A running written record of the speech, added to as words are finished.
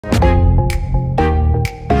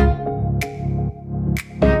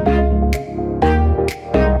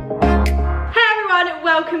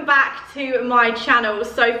to my channel.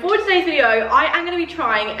 So for today's video, I am going to be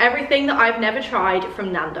trying everything that I've never tried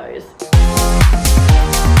from Nando's.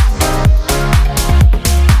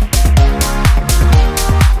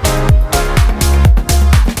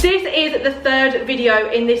 This is the third video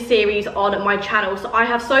in this series on my channel. So I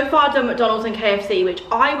have so far done McDonald's and KFC, which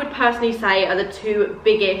I would personally say are the two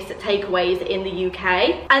biggest takeaways in the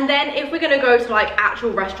UK. And then if we're gonna go to like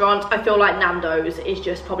actual restaurants, I feel like Nando's is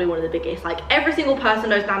just probably one of the biggest. Like every single person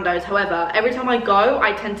knows Nando's. However, every time I go,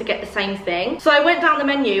 I tend to get the same thing. So I went down the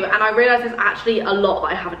menu and I realized there's actually a lot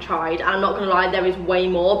that I haven't tried. And I'm not gonna lie, there is way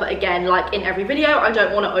more. But again, like in every video, I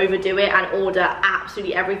don't wanna overdo it and order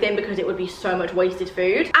absolutely everything because it would be so much wasted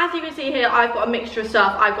food. As you can see here, I've got a mixture of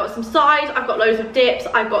stuff. I've got some sides, I've got loads of dips,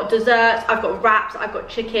 I've got desserts, I've got wraps, I've got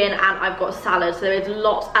chicken, and I've got salad. So there is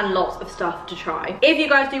lots and lots of stuff to try. If you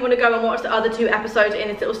guys do want to go and watch the other two episodes in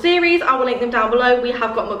this little series, I will link them down below. We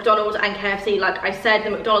have got McDonald's and KFC. Like I said,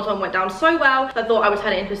 the McDonald's one went down so well, so I thought I would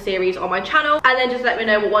turn it into a series on my channel, and then just let me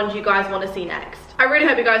know what ones you guys want to see next. I really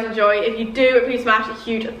hope you guys enjoy. If you do, please smash a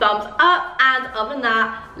huge thumbs up, and other than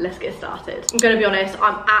that, let's get started. I'm gonna be honest,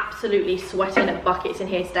 I'm absolutely sweating at buckets in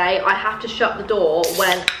here today. I have to shut the door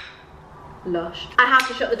when I have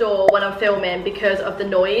to shut the door when I'm filming because of the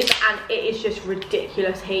noise, and it is just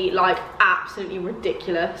ridiculous heat, like absolutely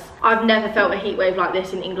ridiculous. I've never felt a heat wave like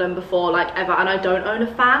this in England before, like ever, and I don't own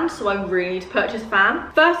a fan, so I really need to purchase a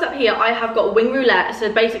fan. First up here, I have got wing roulette.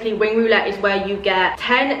 So basically wing roulette is where you get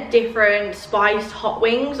 10 different spiced hot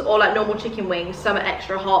wings, or like normal chicken wings. Some are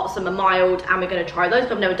extra hot, some are mild, and we're going to try those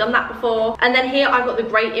because I've never done that before. And then here I've got the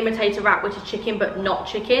great imitator wrap, which is chicken but not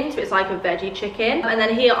chicken, so it's like a veggie chicken. And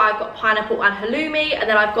then here I've got pineapple and halloumi, and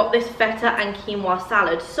then I've got this feta and quinoa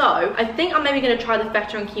salad. So I think I'm maybe going to try the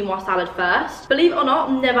feta and quinoa salad first. Believe it or not,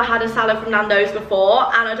 I've never had a salad from Nando's before,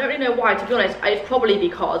 and I don't really know why, to be honest. It's probably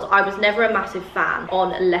because I was never a massive fan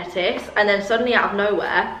on lettuce, and then suddenly out of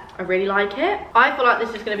nowhere I really like it. I feel like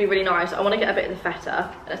this is going to be really nice. I want to get a bit of the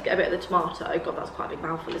feta. Let's get a bit of the tomato. God, that's quite a big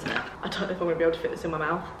mouthful, isn't it? I don't know if I'm going to be able to fit this in my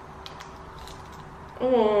mouth.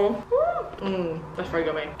 That's very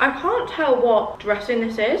yummy. I can't tell what dressing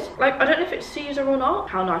this is. Like, I don't know if it's Caesar or not.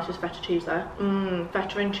 How nice is feta cheese though?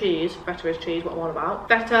 Feta and cheese. Feta is cheese, what I'm on about.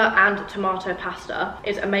 Feta and tomato pasta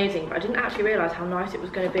is amazing, but I didn't actually realise how nice it was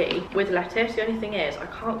going to be with lettuce. The only thing is, I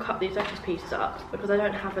can't cut these lettuce pieces up because I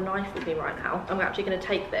don't have a knife with me right now. I'm actually going to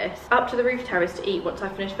take this up to the roof terrace to eat once I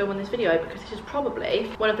finish filming this video, because this is probably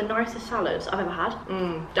one of the nicest salads I've ever had.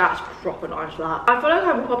 That's proper nice, that. I feel like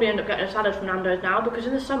I will probably end up getting a salad from Nando's now, because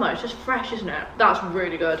in the summer it's just fresh, isn't it? That's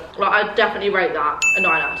really good. Like, I definitely rate that a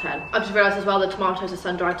 9 out of 10. I've just realised as well the tomatoes are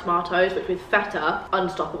sun-dried tomatoes, which with feta,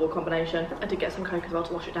 unstoppable combination. I did get some Coke as well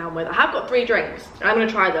to wash it down with. I have got 3 drinks. I'm going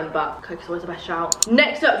to try them, but Coke is always the best shout.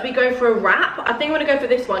 Next up, we go for a wrap. I think I'm going to go for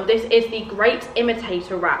this one. This is the Great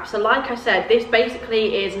Imitator wrap. So like I said, this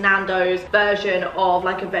basically is Nando's version of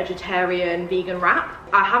like a vegetarian vegan wrap.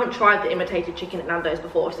 I haven't tried the imitated chicken at Nando's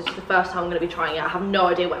before, so this is the first time I'm going to be trying it. I have no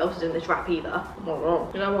idea what else is in this wrap either.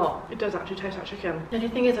 You know what? It does actually taste like chicken. The only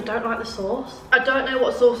thing is, I don't like the sauce. I don't know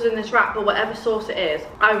what sauce is in this wrap, but whatever sauce it is,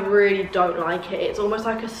 I really don't like it. It's almost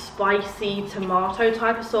like a spicy tomato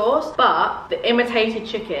type of sauce, but the imitated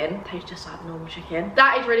chicken tastes just like normal chicken.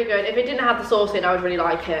 That is really good. If it didn't have the sauce in, I would really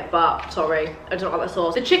like it, but sorry, I don't like the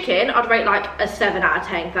sauce. The chicken, I'd rate like a 7 out of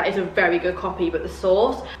 10. That is a very good copy, but the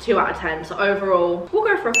sauce, 2 out of 10. So overall, we'll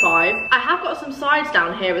go for a 5. I have got some sides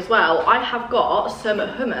down here as well. I have got some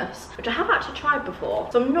hummus, which I have actually tried before,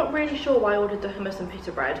 so I'm not really sure why I ordered the hummus and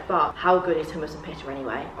pita bread, but how good is hummus and pita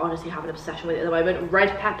anyway? I honestly have an obsession with it at the moment.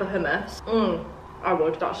 Red pepper hummus. I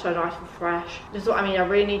would. That's so nice and fresh. This is what I mean. I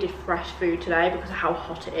really needed fresh food today because of how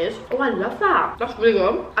hot it is. Oh, I love that. That's really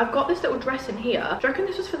good. I've got this little dressing here. Do you reckon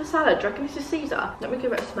this was for the salad? Do you reckon this is Caesar? Let me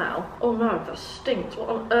give it a smell. Oh no, that stinks. What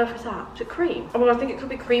on earth is that? Is it cream? Oh my god, I think it could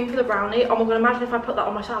be cream for the brownie. Oh my god, imagine if I put that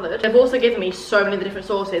on my salad. They've also given me so many of the different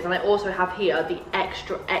sauces, and I also have here the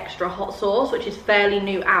extra hot sauce, which is fairly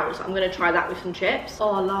new out, so I'm going to try that with some chips.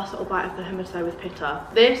 Oh, last little bite of the hummus though with pita.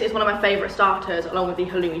 This is one of my favourite starters, along with the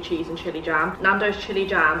halloumi cheese and chili jam. Nando's chili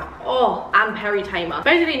jam, oh, and peri tamer.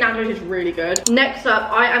 Basically, Nando's is really good. Next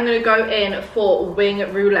up, I am going to go in for wing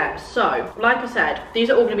roulette. So, like I said, these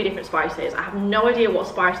are all going to be different spices. I have no idea what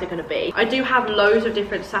spice they're going to be. I do have loads of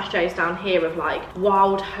different sachets down here of like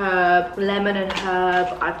wild herb, lemon and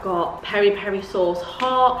herb. I've got peri sauce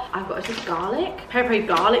hot. I've got, is this garlic? Peri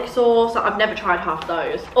garlic sauce. I've never tried half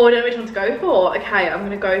those. Oh, I don't know which one to go for. Okay, I'm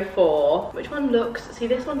going to go for, which one looks, see,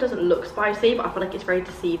 this one doesn't look spicy, but I feel like it's very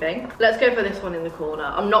deceiving. Let's go for this one in the corner.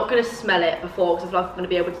 I'm not going to smell it before because I feel like I'm going to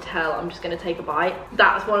be able to tell. I'm just going to take a bite.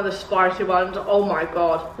 That's one of the spicy ones. Oh my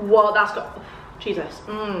god. Whoa, that's got Jesus.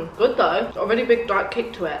 Good though. It's got a really big dark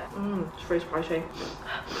kick to it. It's really spicy.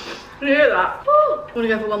 Can you hear that? Woo. I'm gonna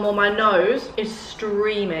go for one more. My nose is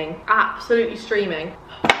streaming. Absolutely streaming.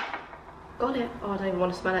 Got it. Oh, I don't even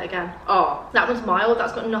want to smell it again. Oh, that one's mild.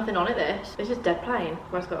 That's got nothing on it, this is dead plain.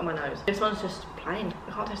 Where's it got on my nose? This one's just plain.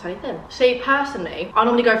 I can't taste anything. See, personally, I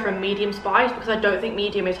normally go for a medium spice because I don't think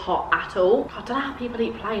medium is hot at all. I don't know how people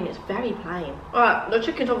eat plain. It's very plain. Alright, the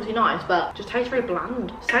chicken's obviously nice, but just tastes very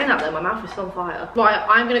bland. Saying that though, my mouth is still on fire. Right,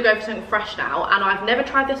 I'm gonna go for something fresh now, and I've never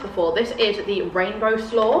tried this before. This is the rainbow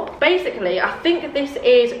slaw. Basically, I think this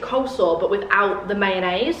is coleslaw, but without the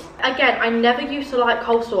mayonnaise. Again, I never used to like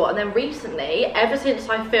coleslaw, and then recently, ever since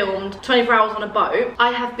I filmed 24 Hours on a Boat,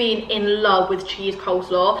 I have been in love with cheese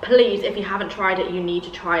coleslaw. Please, if you haven't tried it, you need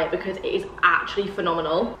to try it because it is actually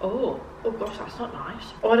phenomenal. Oh gosh, that's not nice.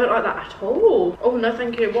 Oh, I don't like that at all. Oh no,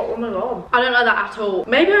 thank you. What am I on? I don't like that at all.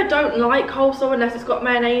 Maybe I don't like coleslaw unless it's got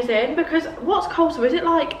mayonnaise in, because what's coleslaw? Is it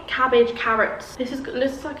like cabbage, carrots? This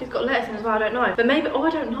looks like it's got lettuce in as well. I don't know. But maybe, oh,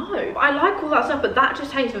 I don't know. I like all that stuff, but that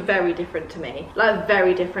just tastes very different to me. Like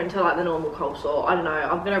very different to like the normal coleslaw. I don't know.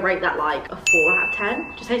 I'm gonna rate that like a 4 out of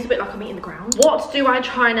 10. Just tastes a bit like I'm eating the ground. What do I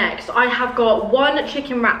try next? I have got one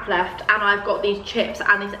chicken wrap left, and I've got these chips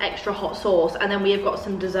and this extra hot sauce, and then we have got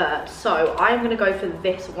some dessert. So I'm gonna go for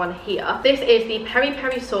this one here. This is the peri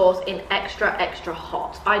peri sauce in extra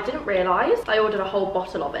hot. I didn't realize I ordered a whole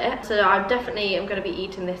bottle of it, so I definitely am gonna be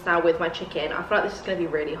eating this now with my chicken. I feel like this is gonna be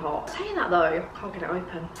really hot. Saying that though, can't get it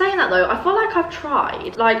open. Saying that though, I feel like I've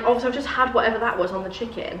tried, like obviously I've just had whatever that was on the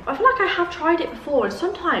chicken. I feel like I have tried it before, and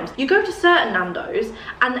sometimes you go to certain Nando's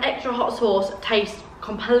and the extra hot sauce tastes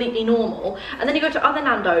completely normal, and then you go to other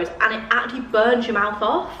Nando's and it actually burns your mouth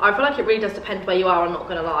off. I feel like it really does depend where you are, I'm not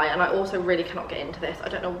gonna lie, and I also really cannot get into this. I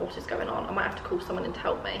don't know what is going on. I might have to call someone in to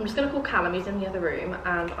help me. I'm just gonna call Callum, he's in the other room,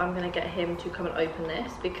 and I'm gonna get him to come and open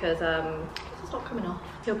this because this is not coming off.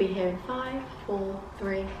 He'll be here in 5, 4,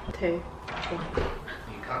 3, 2, 1.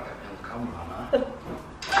 You can't get me on the camera, man.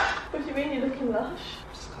 What do you mean you're looking lush?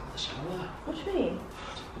 Just got the shower. What do you mean?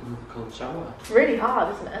 Cold shower. It's really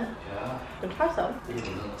hard, isn't it? Yeah. You want to try some?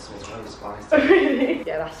 Even though it's very spicy. Oh, really?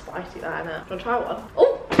 Yeah, that's spicy, that, isn't it? Do you want to try one?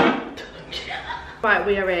 Oh! Right,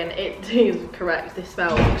 we are in. It is correct. This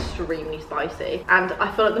smells extremely spicy. And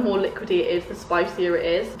I feel like the more liquidy it is, the spicier it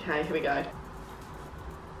is. Okay, here we go.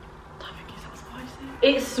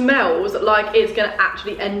 It smells like it's gonna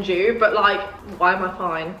actually end you, but like, why am I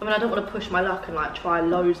fine? I mean, I don't want to push my luck and like try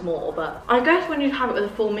loads more, but I guess when you have it with a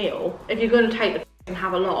full meal, if you're gonna take the and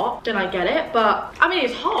have a lot, then I get it. But I mean,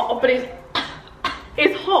 it's hot, but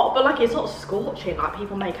it's hot, but like it's not scorching like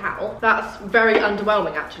people make out. That's very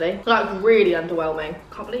underwhelming actually, like really underwhelming.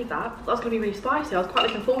 Can't believe that. That's gonna be really spicy. I was quite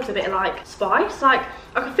looking forward to a bit of like spice. Like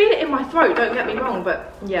I can feel it in my throat, don't get me wrong,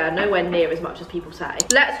 but yeah, nowhere near as much as people say.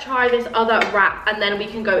 Let's try this other wrap and then we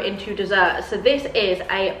can go into dessert. So this is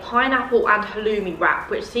a pineapple and halloumi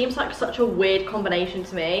wrap, which seems like such a weird combination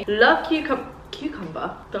to me. Love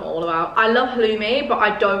cucumber, don't know all about. I love halloumi, but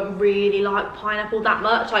I don't really like pineapple that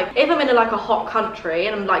much. Like if I'm in like a hot country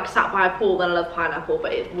and I'm like sat by a pool, then I love pineapple,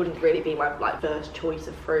 but it wouldn't really be my like first choice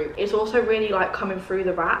of fruit. It's also really like coming through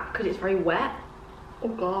the wrap because it's very wet. Oh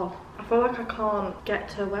god, I feel like I can't get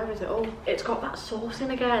to, where is it? Oh, it's got that sauce in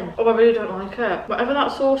again. Oh, I really don't like it. Whatever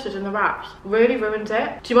that sauce is in the wraps really ruins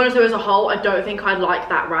it. To be honest though, as a whole, I don't think I'd like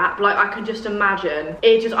that wrap. Like I can just imagine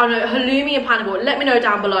it just, I don't know, halloumi and pineapple. Let me know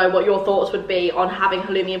down below what your thoughts would be on having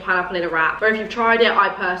halloumi and pineapple in a wrap. Or if you've tried it, I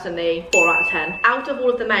personally, 4 out of 10. Out of all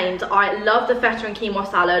of the mains, I love the feta and quinoa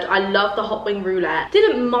salad. I love the hot wing roulette.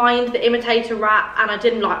 Didn't mind the imitator wrap, and I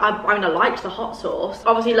didn't like, I mean I liked the hot sauce.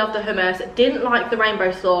 Obviously loved the hummus. Didn't like the rainbow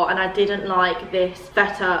slaw, and I didn't like this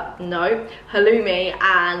feta, no, halloumi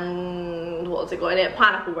and what's it got in it,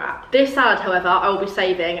 pineapple wrap. This salad however I will be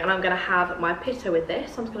saving, and I'm gonna have my pita with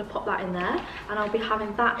this, so I'm just gonna pop that in there, and I'll be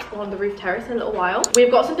having that on the roof terrace in a little while. We've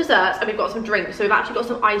got some desserts and we've got some drinks. So we've actually got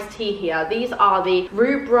some iced tea here. These are the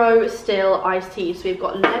Rubro Still iced tea. So we've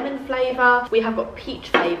got lemon flavour, we have got peach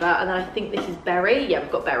flavour, and then I think this is berry. Yeah,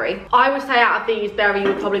 we've got berry. I would say out of these, berry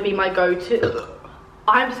would probably be my go-to.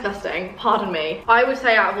 I'm disgusting, pardon me. I would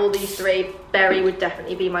say out of all these 3, berry would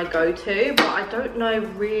definitely be my go-to, but I don't know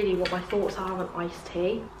really what my thoughts are on iced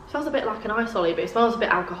tea. It smells a bit like an ice ollie, but it smells a bit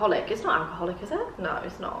alcoholic. It's not alcoholic, is it? No,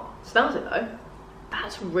 it's not. It smells it though.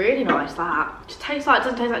 That's really nice, that. It just tastes like, it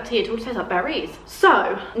doesn't taste like tea, it all tastes like berries.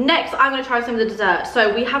 So, next I'm gonna try some of the desserts.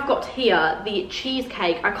 So we have got here the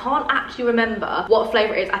cheesecake. I can't actually remember what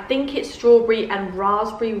flavour it is. I think it's strawberry and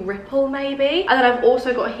raspberry ripple maybe. And then I've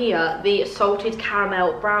also got here the salted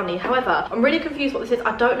caramel brownie. However, I'm really confused what this is.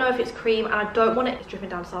 I don't know if it's cream and I don't want it, it's dripping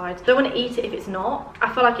down sides. I don't want to eat it if it's not.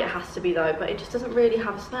 I feel like it has to be though, but it just doesn't really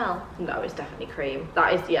have a smell. No, it's definitely cream.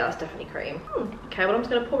 That is, yeah, that's definitely cream. Okay, well I'm just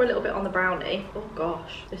gonna pour a little bit on the brownie. Oh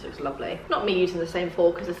gosh, this looks lovely. Not me using the same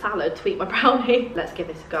fork as a salad to eat my brownie. Let's give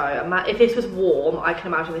this a go. If this was warm, I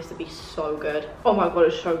can imagine this would be so good. Oh my god,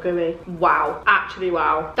 it's so gooey. Wow, actually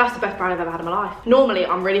wow. That's the best brownie I've ever had in my life. Normally,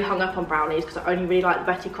 I'm really hung up on brownies because I only really like the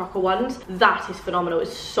Betty Crocker ones. That is phenomenal,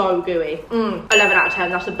 it's so gooey. 11 out of 10,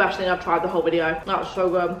 that's the best thing I've tried the whole video. That's so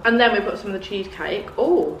good. And then we've got some of the cheesecake.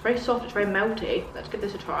 Oh, very soft, it's very melty. Let's give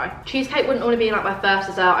this a try. Cheesecake wouldn't normally be like my first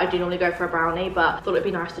dessert. I do normally go for a brownie, but I thought it'd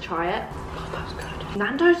be nice to try it. God, that's good.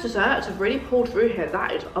 Nando's desserts have really pulled through here.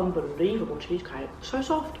 That is unbelievable cheesecake. So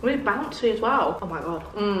soft, really bouncy as well. Oh my god.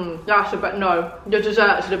 That's the best. No, the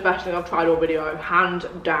desserts are the best thing I've tried all video, hand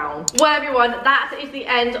down. Well everyone, that is the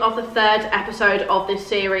end of the 3rd episode of this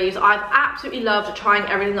series. I've absolutely loved trying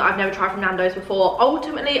everything that I've never tried from Nando's before.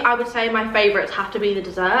 Ultimately, I would say my favourites have to be the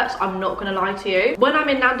desserts. I'm not gonna lie to you. When I'm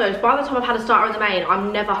in Nando's, by the time I've had a starter and the main,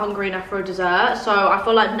 I'm never hungry enough for a dessert. So I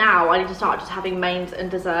feel like now I need to start just having mains and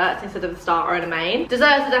desserts instead of the starter and a main.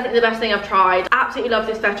 Desserts are definitely the best thing I've tried. Absolutely love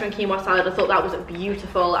this feta and quinoa salad. I thought that was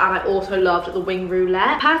beautiful, and I also loved the wing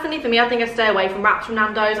roulette. Personally, for me, I think I stay away from wraps from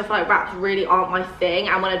Nando's. I feel like wraps really aren't my thing,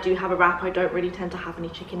 and when I do have a wrap, I don't really tend to have any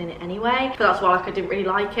chicken in it anyway. But that's why I didn't really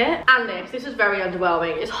like it. And this is very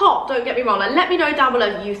underwhelming. It's hot, don't get me wrong. Like, let me know down below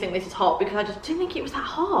if you think this is hot, because I just didn't think it was that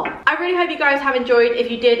hot. I really hope you guys have enjoyed.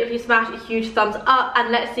 If you did, please smash a huge thumbs up,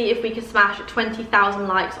 and let's see if we can smash 20,000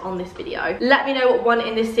 likes on this video. Let me know what one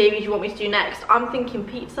in this series you want me to do next. I'm thinking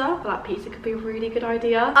pizza. I feel like pizza could be a really good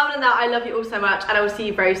idea. Other than that, I love you all so much, and I will see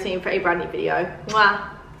you very soon for a brand new video.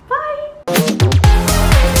 Mwah.